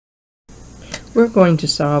We're going to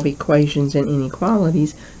solve equations and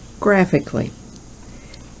inequalities graphically.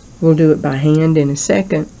 We'll do it by hand in a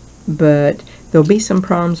second, but there'll be some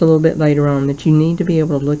problems a little bit later on that you need to be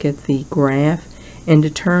able to look at the graph and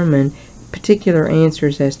determine particular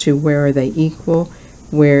answers as to where are they equal,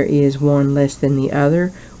 where is one less than the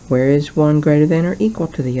other, where is one greater than or equal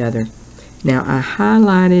to the other. Now I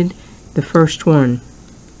highlighted the first one,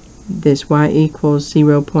 this y equals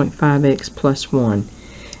 0.5x plus 1.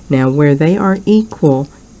 Now where they are equal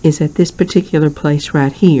is at this particular place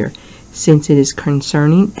right here. Since it is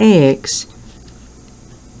concerning x,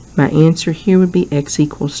 my answer here would be x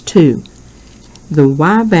equals 2. The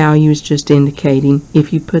y value is just indicating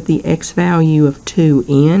if you put the x value of 2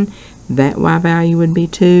 in, that y value would be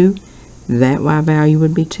 2, that y value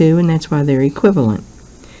would be 2, and that's why they're equivalent.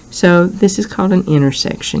 So this is called an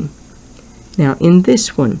intersection. Now in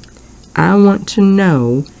this one, I want to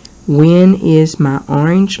know when is my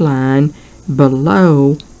orange line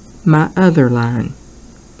below my other line.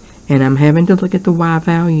 And I'm having to look at the y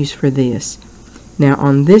values for this. Now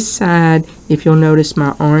on this side, if you'll notice,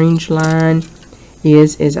 my orange line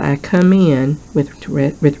is, as I come in with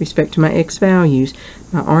respect to my x values,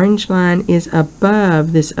 my orange line is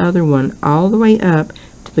above this other one all the way up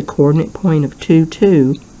to the coordinate point of 2,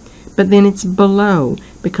 2, but then it's below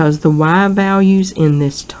because the y values in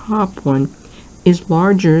this top one is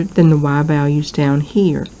larger than the y values down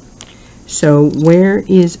here. So where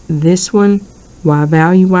is this one y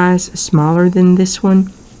value wise smaller than this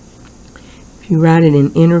one? If you write it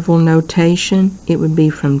in interval notation, it would be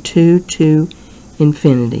from 2 to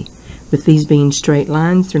infinity. With these being straight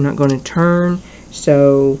lines, they're not going to turn,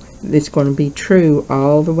 so it's going to be true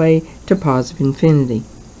all the way to positive infinity.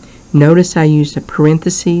 Notice I used a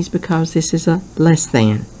parentheses because this is a less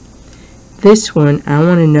than. This one, I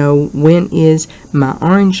want to know when is my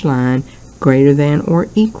orange line greater than or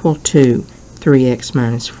equal to 3x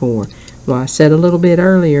minus 4. Well, I said a little bit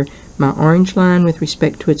earlier, my orange line with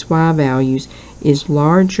respect to its y values is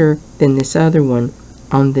larger than this other one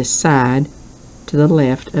on this side to the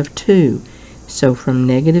left of 2. So from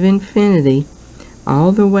negative infinity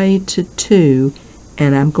all the way to 2,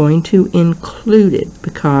 and I'm going to include it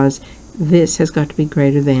because this has got to be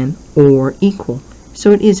greater than or equal.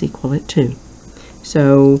 So it is equal at 2.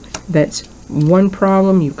 So that's one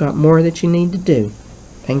problem. You've got more that you need to do.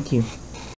 Thank you.